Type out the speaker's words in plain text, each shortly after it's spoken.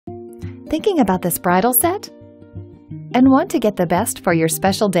Thinking about this bridal set? And want to get the best for your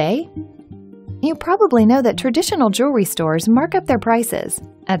special day? You probably know that traditional jewelry stores mark up their prices.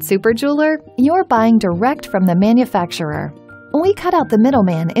 At SuperJeweler, you're buying direct from the manufacturer. We cut out the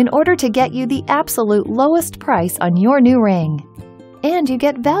middleman in order to get you the absolute lowest price on your new ring. And you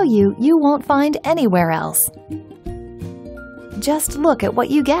get value you won't find anywhere else. Just look at what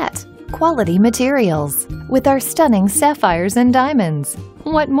you get. Quality materials with our stunning sapphires and diamonds.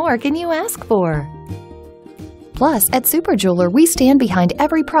 What more can you ask for? Plus, at SuperJeweler, we stand behind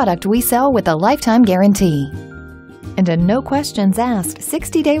every product we sell with a lifetime guarantee. And a no questions asked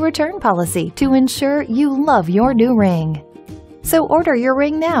 60-day return policy to ensure you love your new ring. So order your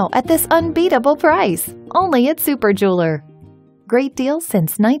ring now at this unbeatable price, only at SuperJeweler. Great deal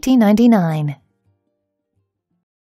since 1999.